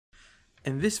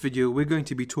In this video, we're going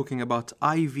to be talking about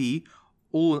IV,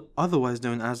 or otherwise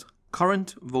known as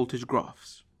current voltage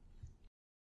graphs.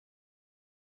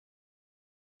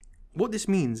 What this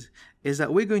means is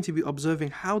that we're going to be observing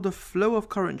how the flow of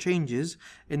current changes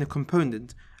in a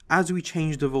component as we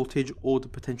change the voltage or the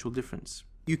potential difference.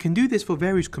 You can do this for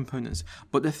various components,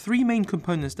 but the three main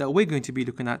components that we're going to be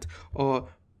looking at are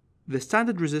the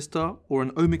standard resistor or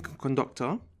an ohmic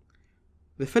conductor,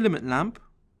 the filament lamp,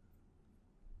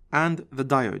 and the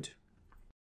diode.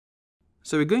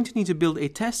 So we're going to need to build a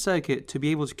test circuit to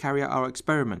be able to carry out our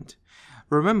experiment.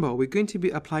 Remember, we're going to be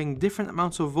applying different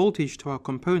amounts of voltage to our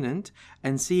component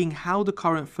and seeing how the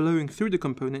current flowing through the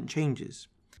component changes.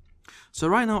 So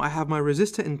right now I have my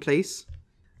resistor in place.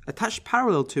 Attached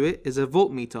parallel to it is a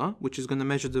voltmeter, which is going to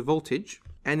measure the voltage,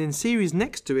 and in series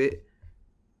next to it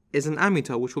is an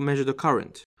ammeter, which will measure the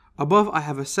current. Above I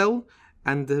have a cell,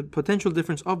 and the potential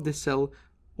difference of this cell,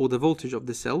 or the voltage of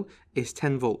the cell, is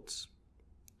 10 volts.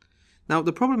 Now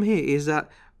the problem here is that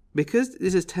because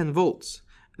this is 10 volts,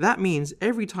 that means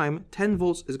every time 10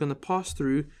 volts is going to pass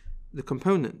through the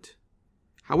component.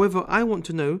 However, I want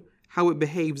to know how it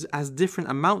behaves as different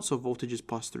amounts of voltages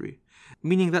pass through,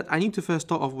 meaning that I need to first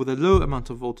start off with a low amount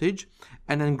of voltage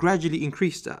and then gradually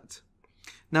increase that.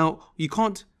 Now, you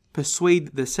can't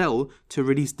persuade the cell to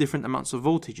release different amounts of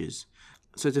voltages.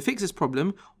 So to fix this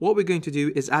problem, what we're going to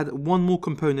do is add one more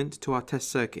component to our test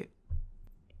circuit.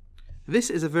 This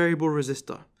is a variable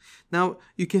resistor. Now,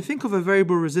 you can think of a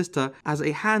variable resistor as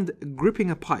a hand gripping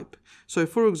a pipe. So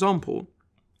for example,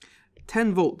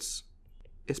 10 volts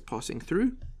is passing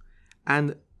through,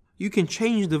 and you can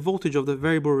change the voltage of the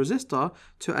variable resistor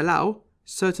to allow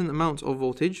certain amounts of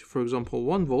voltage, for example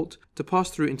 1 volt, to pass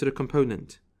through into the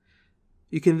component.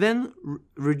 You can then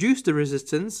reduce the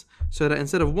resistance so that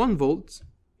instead of 1 volt,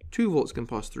 2 volts can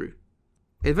pass through.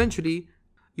 Eventually,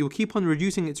 you'll keep on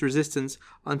reducing its resistance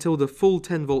until the full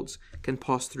 10 volts can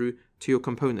pass through to your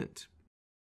component.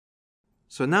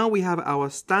 So now we have our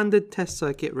standard test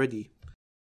circuit ready.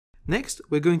 Next,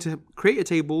 we're going to create a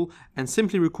table and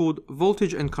simply record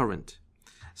voltage and current.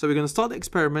 So we're going to start the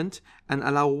experiment and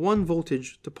allow 1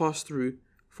 voltage to pass through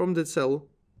from the cell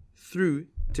through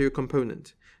to your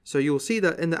component. So you'll see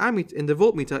that in the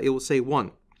voltmeter it will say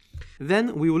 1.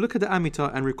 Then we will look at the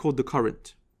ammeter and record the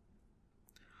current.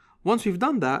 Once we've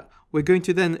done that, we're going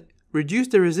to then reduce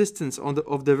the resistance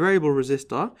of the variable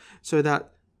resistor so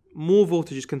that more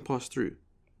voltages can pass through,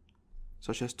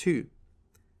 such as 2.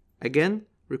 Again,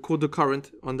 record the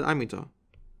current on the ammeter.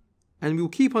 And we'll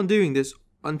keep on doing this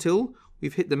until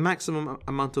we've hit the maximum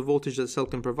amount of voltage that the cell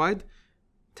can provide,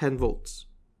 10 volts.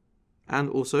 And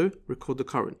also record the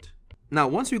current. Now,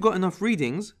 once we've got enough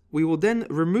readings, we will then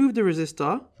remove the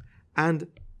resistor and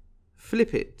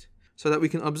flip it so that we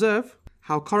can observe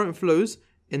how current flows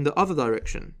in the other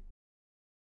direction.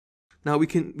 Now we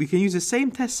can use the same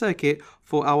test circuit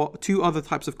for our two other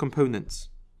types of components,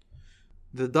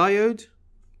 the diode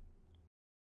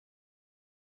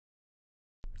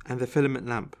and the filament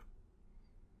lamp.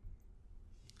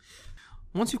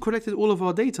 Once we've collected all of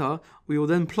our data, we will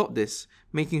then plot this,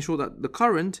 making sure that the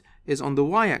current is on the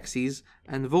y-axis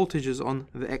and voltage is on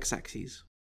the x-axis.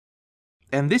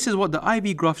 And this is what the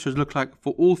IV graph should look like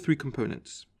for all three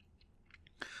components.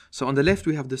 So on the left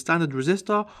we have the standard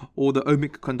resistor or the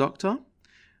ohmic conductor.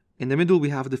 In the middle we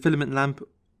have the filament lamp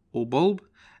or bulb,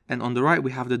 and on the right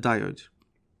we have the diode.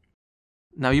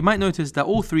 Now you might notice that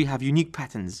all three have unique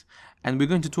patterns, and we're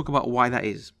going to talk about why that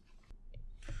is.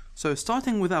 So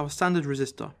starting with our standard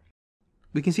resistor,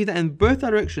 we can see that in both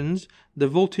directions the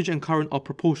voltage and current are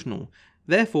proportional,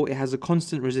 therefore it has a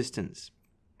constant resistance.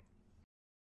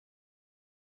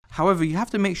 However, you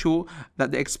have to make sure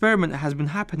that the experiment has been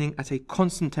happening at a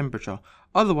constant temperature,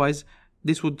 otherwise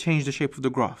this will change the shape of the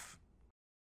graph.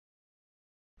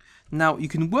 Now you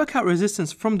can work out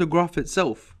resistance from the graph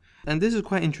itself, and this is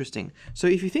quite interesting. So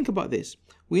if you think about this,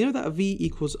 we know that V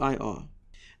equals IR.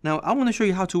 Now I want to show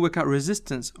you how to work out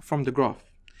resistance from the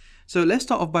graph. So let's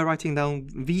start off by writing down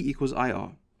V equals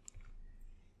IR.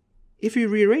 If you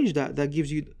rearrange that, that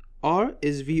gives you R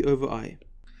is V over I.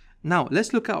 Now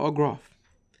let's look at our graph.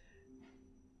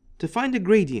 To find the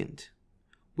gradient,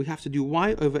 we have to do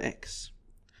y over x.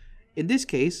 In this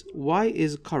case, y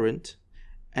is current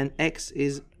and x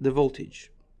is the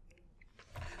voltage.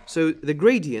 So the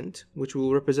gradient, which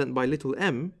we'll represent by little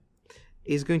m,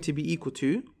 is going to be equal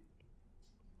to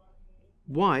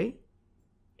y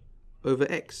over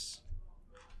x,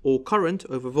 or current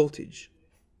over voltage.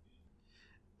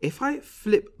 If I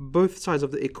flip both sides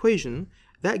of the equation,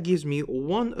 that gives me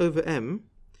 1 over m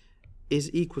is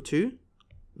equal to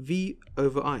V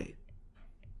over I.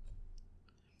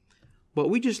 But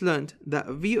we just learned that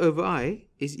V over I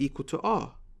is equal to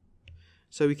R.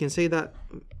 So we can say that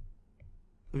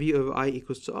V over I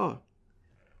equals to R.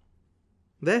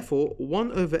 Therefore,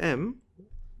 1 over M,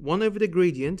 1 over the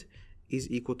gradient, is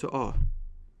equal to R.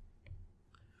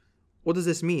 What does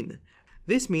this mean?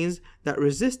 This means that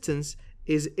resistance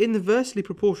is inversely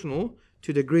proportional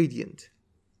to the gradient.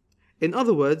 In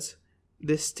other words,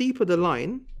 the steeper the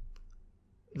line,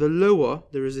 the lower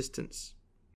the resistance.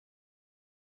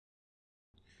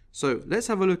 So let's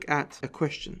have a look at a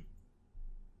question.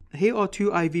 Here are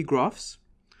two IV graphs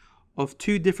of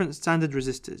two different standard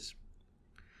resistors.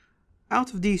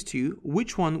 Out of these two,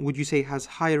 which one would you say has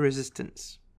higher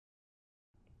resistance?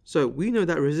 So we know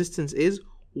that resistance is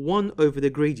 1 over the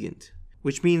gradient,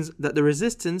 which means that the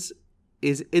resistance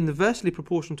is inversely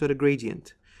proportional to the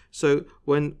gradient. So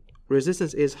when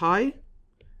resistance is high,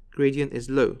 gradient is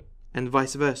low, and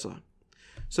vice versa.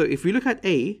 So if we look at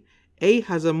A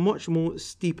has a much more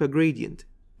steeper gradient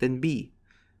than B.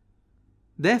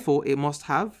 Therefore, it must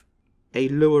have a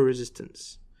lower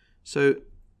resistance. So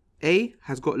A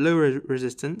has got lower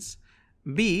resistance,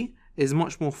 B is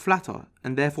much more flatter,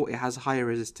 and therefore it has higher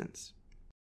resistance.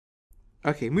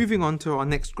 Okay, moving on to our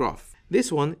next graph.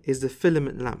 This one is the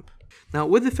filament lamp. Now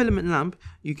with the filament lamp,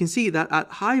 you can see that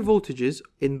at high voltages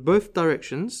in both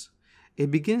directions, it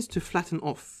begins to flatten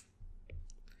off.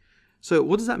 So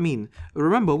what does that mean?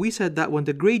 Remember, we said that when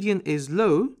the gradient is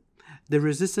low, the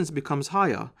resistance becomes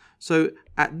higher. So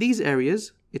at these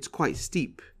areas, it's quite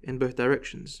steep in both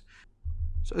directions.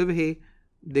 So over here,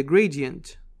 the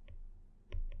gradient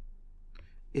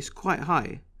is quite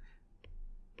high.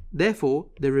 Therefore,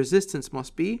 the resistance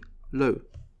must be low.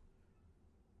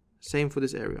 Same for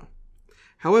this area.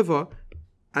 However,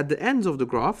 at the ends of the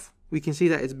graph, we can see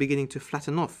that it's beginning to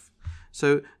flatten off.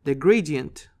 So the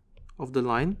gradient of the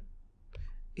line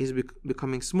is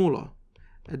becoming smaller.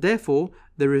 Therefore,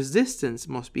 the resistance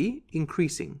must be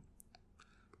increasing.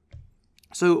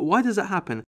 So why does that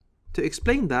happen? To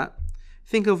explain that,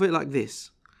 think of it like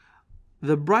this.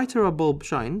 The brighter a bulb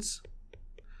shines,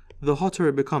 the hotter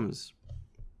it becomes.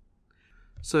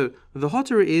 So the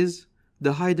hotter it is,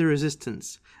 the higher the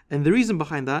resistance. And the reason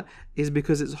behind that is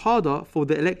because it's harder for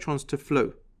the electrons to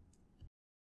flow.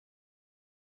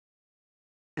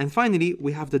 And finally,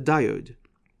 we have the diode.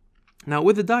 Now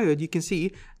with the diode, you can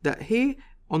see that here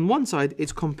on one side,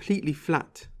 it's completely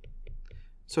flat.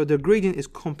 So the gradient is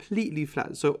completely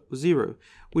flat, so 0,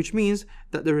 which means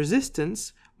that the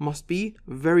resistance must be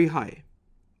very high.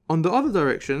 On the other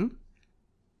direction,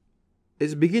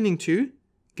 it's beginning to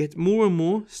get more and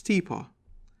more steeper.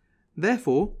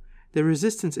 Therefore, the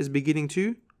resistance is beginning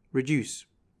to reduce.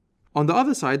 On the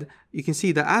other side, you can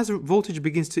see that as voltage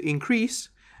begins to increase,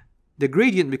 the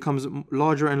gradient becomes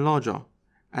larger and larger,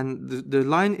 and the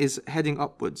line is heading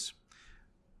upwards.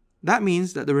 That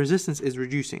means that the resistance is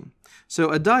reducing. So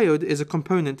a diode is a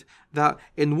component that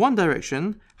in one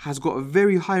direction has got a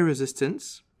very high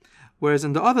resistance, whereas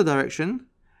in the other direction,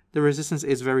 the resistance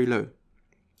is very low.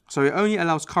 So it only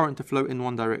allows current to flow in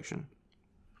one direction.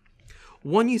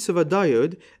 One use of a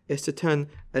diode is to turn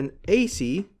an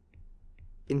AC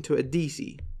into a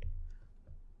DC,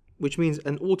 which means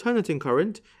an alternating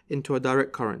current into a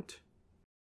direct current.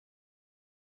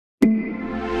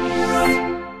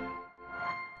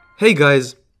 Hey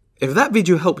guys, if that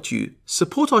video helped you,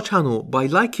 support our channel by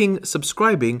liking,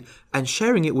 subscribing and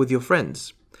sharing it with your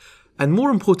friends. And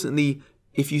more importantly,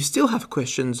 if you still have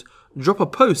questions, drop a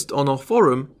post on our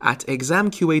forum at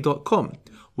ExamQA.com,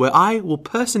 where I will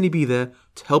personally be there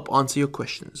to help answer your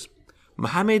questions.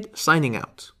 Mohammed signing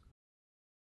out.